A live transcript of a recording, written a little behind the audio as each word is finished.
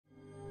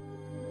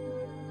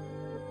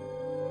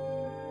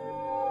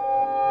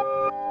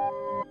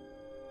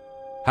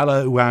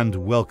Hello and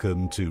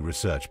welcome to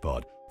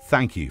ResearchPod.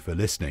 Thank you for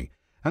listening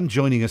and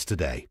joining us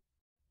today.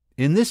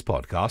 In this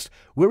podcast,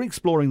 we're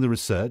exploring the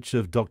research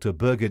of Dr.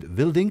 Birgit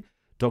Wilding,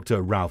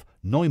 Dr. Ralf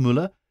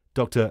Neumueller,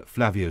 Dr.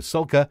 Flavio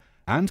Solca,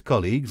 and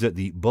colleagues at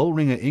the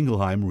Boehringer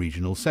Ingelheim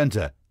Regional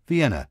Centre,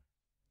 Vienna.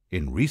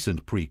 In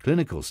recent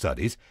preclinical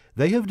studies,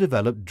 they have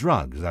developed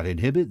drugs that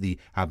inhibit the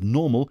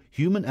abnormal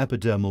human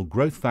epidermal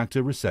growth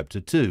factor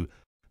receptor 2,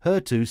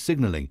 HER2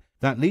 signaling,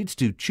 that leads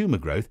to tumour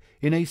growth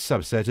in a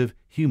subset of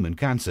human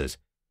cancers.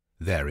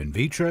 Their in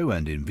vitro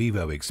and in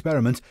vivo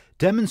experiments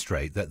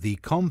demonstrate that the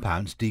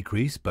compounds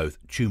decrease both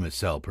tumour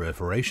cell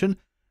proliferation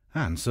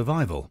and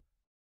survival.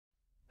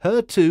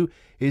 HER2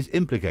 is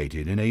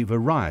implicated in a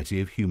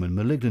variety of human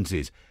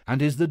malignancies and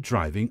is the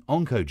driving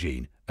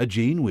oncogene, a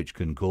gene which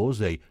can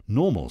cause a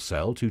normal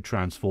cell to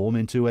transform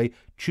into a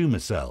tumour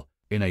cell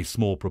in a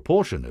small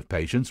proportion of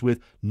patients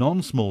with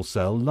non-small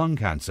cell lung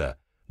cancer,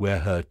 where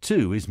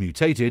HER2 is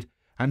mutated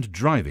and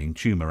driving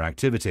tumour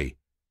activity.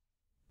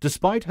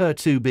 Despite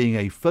HER2 being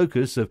a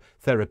focus of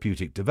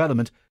therapeutic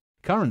development,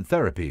 current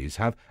therapies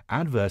have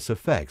adverse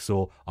effects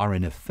or are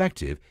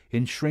ineffective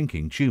in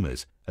shrinking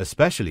tumours,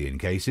 especially in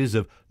cases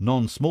of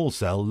non-small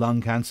cell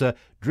lung cancer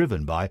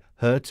driven by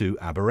HER2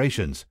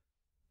 aberrations.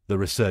 The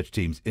research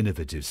team's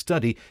innovative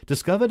study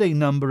discovered a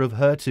number of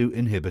HER2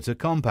 inhibitor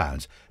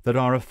compounds that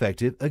are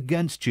effective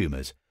against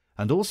tumours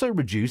and also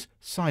reduce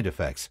side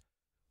effects.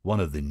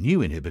 One of the new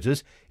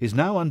inhibitors is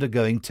now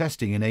undergoing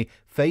testing in a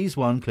phase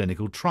 1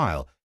 clinical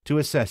trial to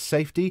assess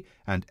safety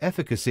and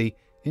efficacy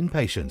in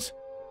patients.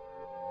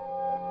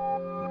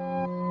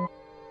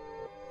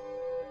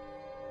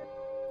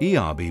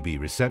 ERBB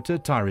receptor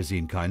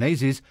tyrosine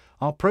kinases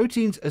are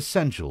proteins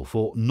essential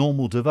for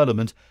normal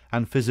development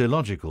and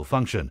physiological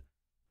function.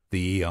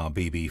 The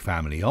ERBB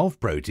family of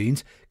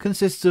proteins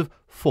consists of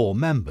 4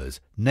 members,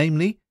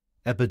 namely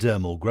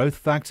epidermal growth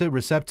factor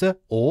receptor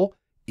or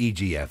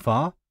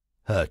EGFR,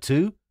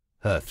 HER2,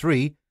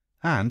 HER3,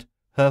 and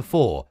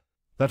HER4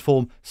 that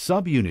form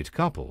subunit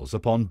couples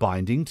upon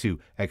binding to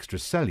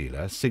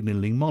extracellular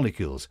signaling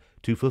molecules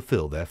to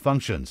fulfill their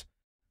functions.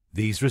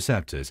 These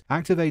receptors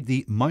activate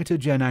the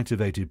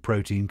mitogen-activated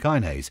protein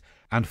kinase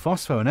and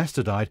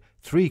phosphoinositide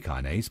 3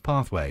 kinase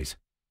pathways.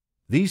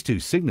 These 2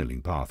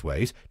 signaling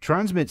pathways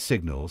transmit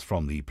signals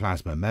from the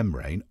plasma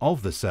membrane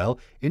of the cell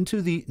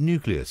into the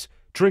nucleus,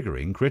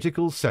 triggering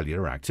critical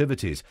cellular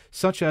activities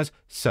such as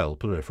cell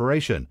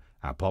proliferation,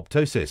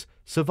 apoptosis,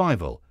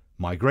 survival,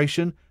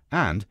 migration,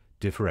 and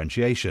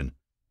differentiation.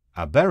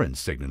 Aberrant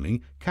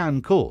signaling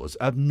can cause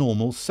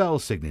abnormal cell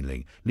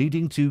signaling,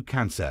 leading to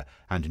cancer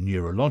and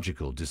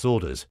neurological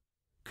disorders.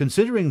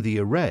 Considering the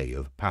array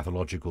of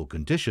pathological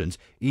conditions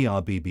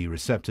ERBB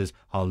receptors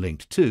are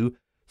linked to,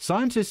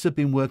 scientists have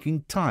been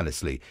working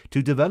tirelessly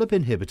to develop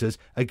inhibitors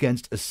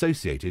against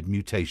associated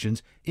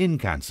mutations in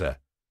cancer.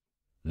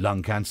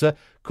 Lung cancer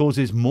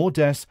causes more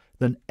deaths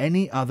than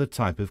any other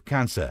type of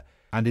cancer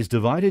and is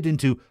divided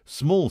into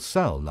small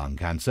cell lung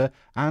cancer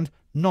and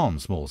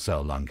non-small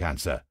cell lung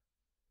cancer.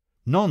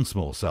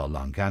 Non-small cell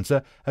lung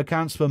cancer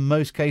accounts for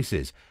most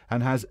cases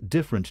and has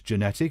different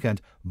genetic and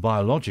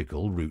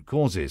biological root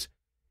causes.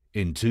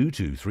 In 2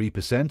 to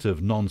 3%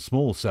 of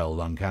non-small cell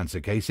lung cancer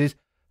cases,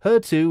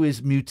 HER2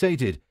 is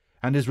mutated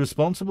and is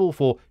responsible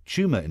for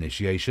tumour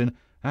initiation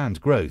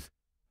and growth.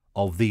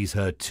 Of these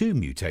HER2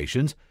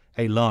 mutations,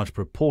 a large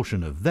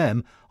proportion of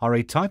them are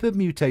a type of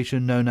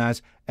mutation known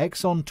as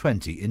exon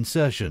 20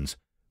 insertions,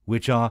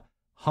 which are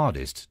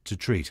hardest to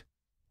treat.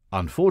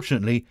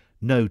 Unfortunately,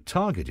 no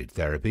targeted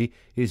therapy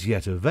is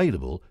yet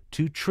available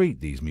to treat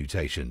these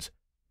mutations.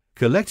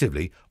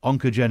 Collectively,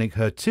 oncogenic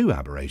HER2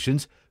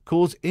 aberrations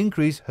cause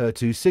increased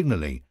HER2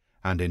 signaling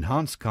and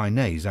enhance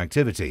kinase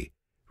activity,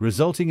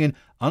 resulting in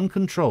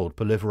uncontrolled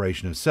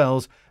proliferation of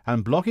cells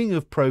and blocking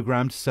of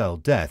programmed cell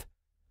death.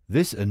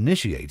 This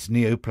initiates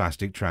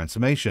neoplastic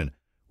transformation,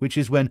 which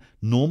is when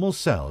normal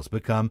cells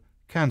become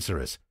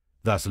cancerous,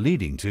 thus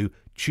leading to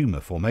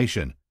tumour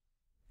formation.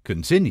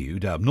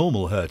 Continued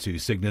abnormal HER2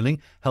 signaling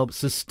helps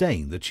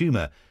sustain the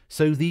tumour,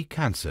 so the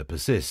cancer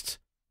persists.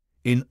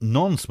 In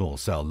non-small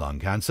cell lung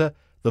cancer,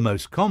 the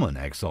most common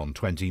exon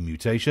 20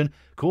 mutation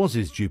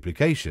causes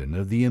duplication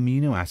of the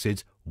amino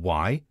acids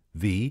Y,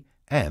 V,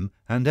 M,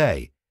 and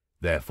A.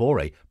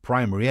 Therefore, a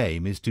primary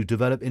aim is to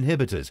develop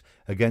inhibitors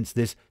against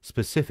this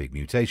specific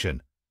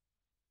mutation.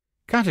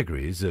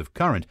 Categories of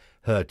current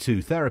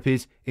HER2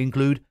 therapies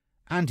include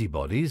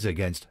antibodies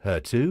against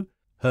HER2,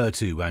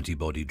 HER2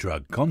 antibody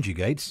drug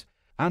conjugates,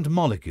 and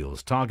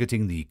molecules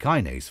targeting the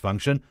kinase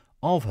function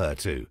of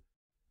HER2.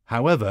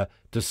 However,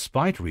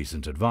 despite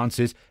recent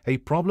advances, a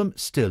problem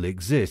still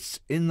exists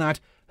in that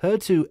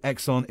HER2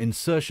 exon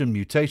insertion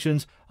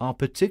mutations are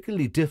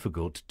particularly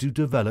difficult to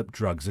develop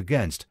drugs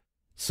against.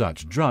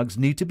 Such drugs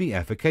need to be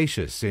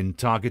efficacious in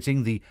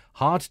targeting the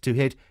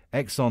hard-to-hit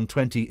exon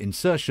 20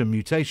 insertion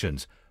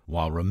mutations,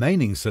 while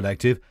remaining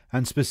selective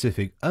and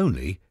specific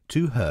only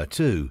to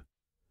HER2.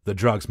 The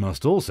drugs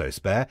must also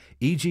spare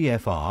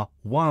EGFR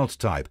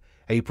wild-type,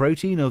 a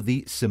protein of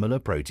the similar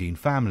protein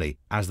family,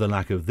 as the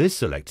lack of this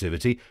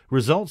selectivity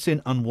results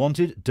in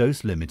unwanted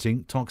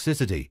dose-limiting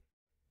toxicity.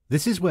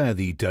 This is where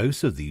the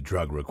dose of the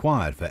drug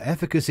required for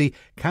efficacy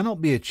cannot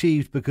be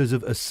achieved because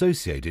of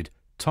associated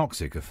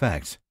toxic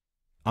effects.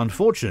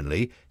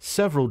 Unfortunately,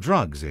 several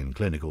drugs in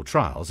clinical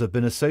trials have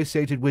been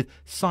associated with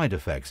side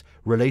effects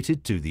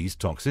related to these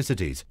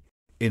toxicities.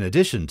 In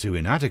addition to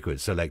inadequate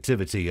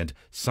selectivity and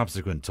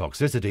subsequent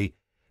toxicity,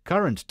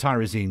 current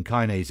tyrosine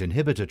kinase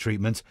inhibitor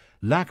treatments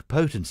lack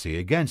potency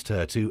against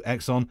HER2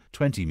 exon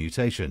 20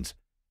 mutations.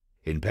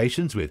 In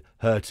patients with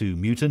HER2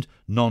 mutant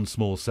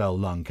non-small cell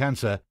lung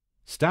cancer,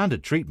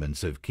 standard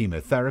treatments of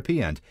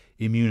chemotherapy and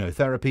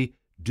immunotherapy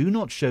do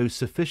not show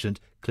sufficient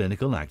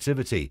clinical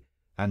activity,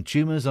 and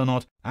tumours are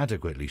not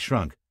adequately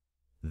shrunk.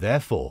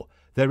 Therefore,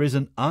 there is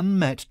an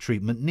unmet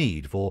treatment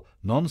need for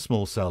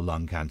non-small cell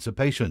lung cancer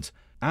patients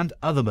and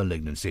other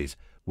malignancies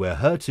where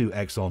HER2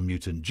 exon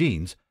mutant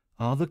genes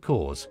are the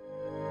cause.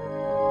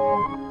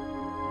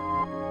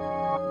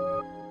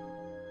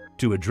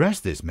 To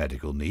address this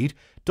medical need,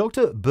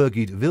 Dr.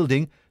 Birgit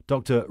Wilding,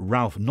 Dr.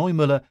 Ralph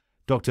Neumueller,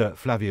 Dr.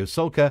 Flavio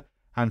Solca,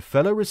 and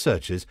fellow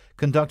researchers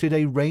conducted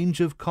a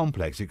range of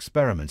complex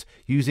experiments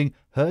using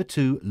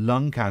HER2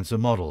 lung cancer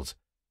models.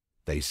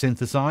 They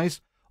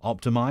synthesized,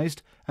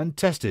 optimized, and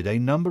tested a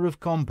number of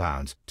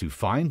compounds to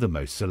find the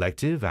most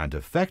selective and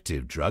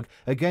effective drug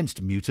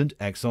against mutant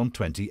exon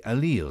 20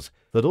 alleles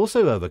that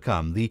also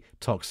overcome the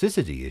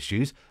toxicity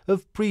issues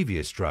of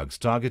previous drugs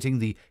targeting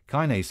the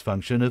kinase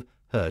function of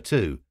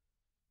HER2.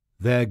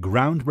 Their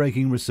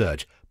groundbreaking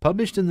research,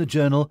 published in the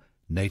journal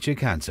Nature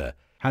Cancer,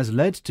 has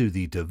led to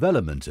the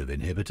development of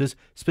inhibitors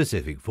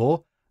specific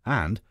for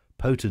and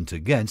potent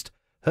against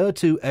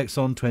HER2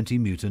 exon 20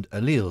 mutant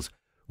alleles,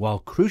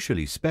 while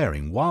crucially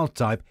sparing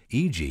wild-type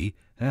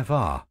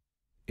EGFR.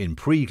 In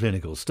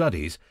preclinical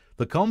studies,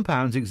 the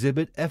compounds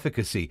exhibit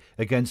efficacy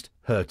against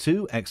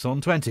HER2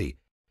 exon 20.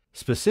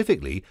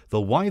 Specifically,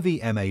 the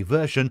YVMA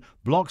version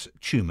blocks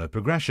tumour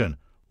progression,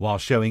 while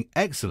showing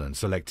excellent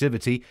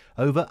selectivity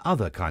over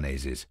other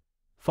kinases.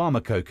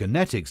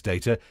 Pharmacokinetics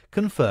data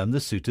confirm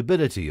the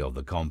suitability of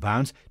the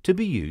compounds to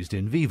be used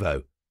in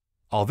vivo.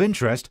 Of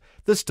interest,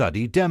 the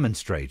study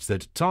demonstrates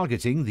that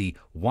targeting the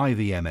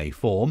YVMA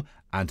form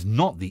and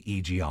not the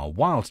EGR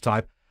wild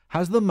type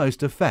has the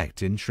most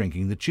effect in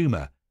shrinking the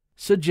tumour,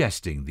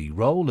 suggesting the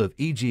role of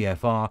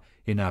EGFR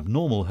in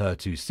abnormal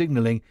HER2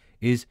 signalling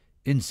is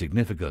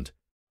insignificant.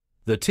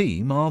 The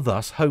team are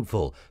thus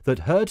hopeful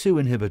that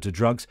HER2 inhibitor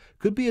drugs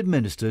could be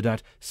administered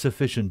at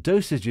sufficient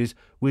dosages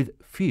with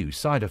few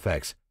side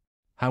effects.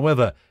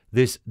 However,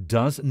 this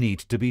does need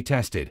to be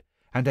tested,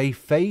 and a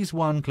phase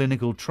 1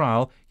 clinical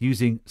trial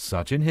using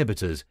such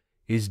inhibitors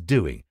is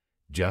doing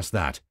just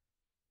that.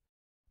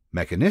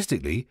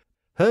 Mechanistically,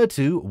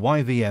 HER2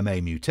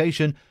 YVMA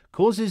mutation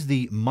causes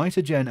the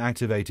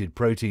mitogen-activated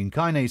protein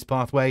kinase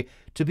pathway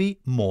to be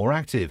more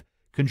active,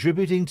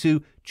 contributing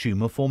to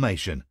tumour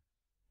formation.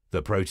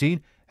 The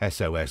protein,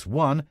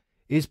 SOS1,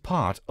 is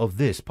part of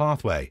this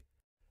pathway.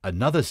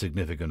 Another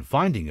significant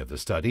finding of the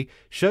study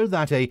showed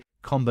that a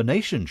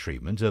combination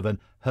treatment of an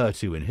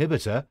HER2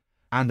 inhibitor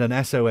and an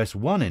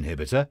SOS1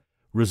 inhibitor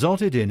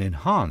resulted in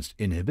enhanced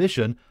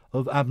inhibition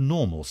of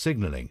abnormal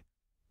signalling.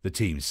 The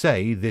team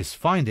say this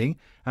finding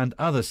and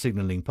other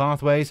signalling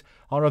pathways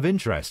are of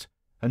interest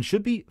and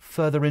should be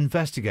further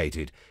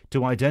investigated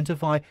to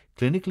identify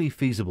clinically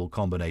feasible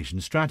combination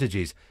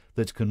strategies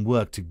that can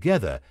work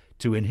together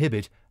to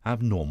inhibit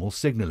abnormal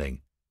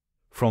signalling.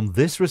 From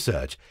this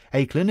research,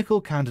 a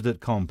clinical candidate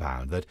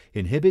compound that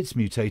inhibits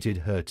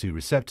mutated HER2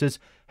 receptors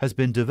has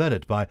been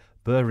developed by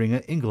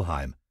Boehringer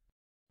Ingelheim.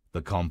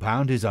 The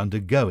compound is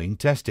undergoing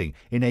testing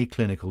in a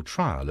clinical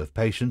trial of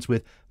patients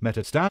with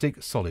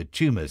metastatic solid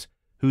tumours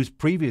whose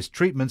previous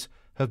treatments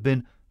have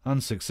been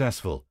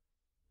unsuccessful.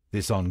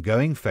 This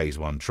ongoing phase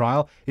 1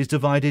 trial is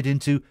divided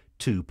into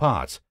 2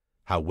 parts: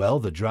 how well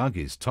the drug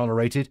is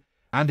tolerated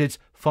and its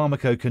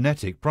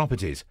pharmacokinetic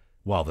properties,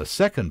 while the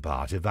second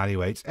part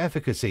evaluates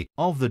efficacy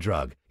of the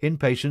drug in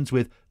patients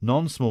with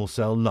non-small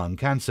cell lung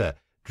cancer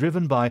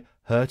driven by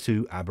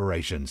HER2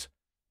 aberrations.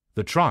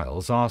 The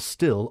trials are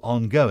still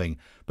ongoing,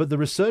 but the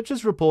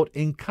researchers report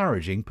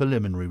encouraging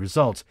preliminary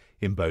results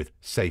in both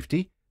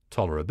safety,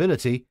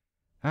 tolerability,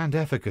 and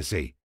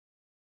efficacy.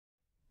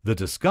 The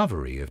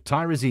discovery of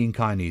tyrosine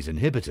kinase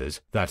inhibitors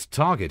that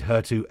target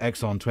HER2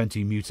 exon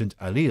 20 mutant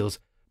alleles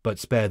but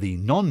spare the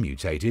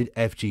non-mutated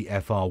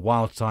FGFR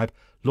wild-type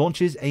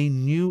launches a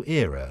new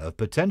era of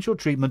potential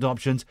treatment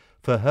options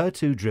for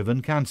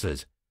HER2-driven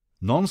cancers.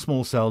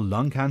 Non-small cell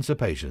lung cancer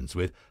patients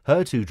with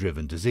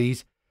HER2-driven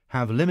disease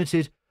have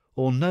limited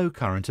or no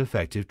current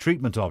effective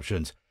treatment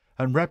options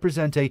and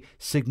represent a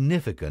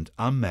significant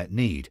unmet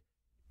need.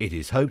 It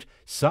is hoped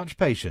such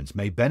patients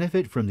may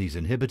benefit from these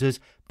inhibitors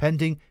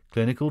pending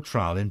clinical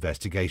trial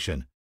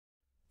investigation.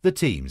 The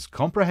team's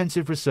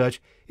comprehensive research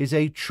is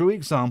a true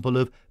example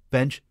of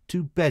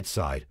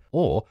bench-to-bedside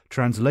or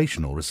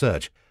translational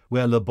research,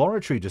 where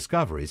laboratory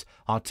discoveries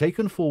are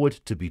taken forward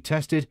to be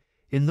tested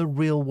in the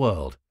real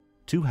world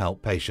to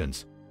help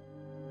patients.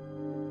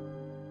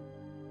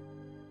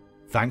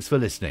 Thanks for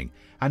listening,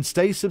 and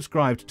stay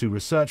subscribed to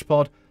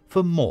ResearchPod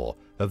for more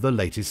of the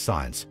latest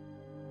science.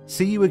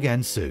 See you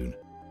again soon.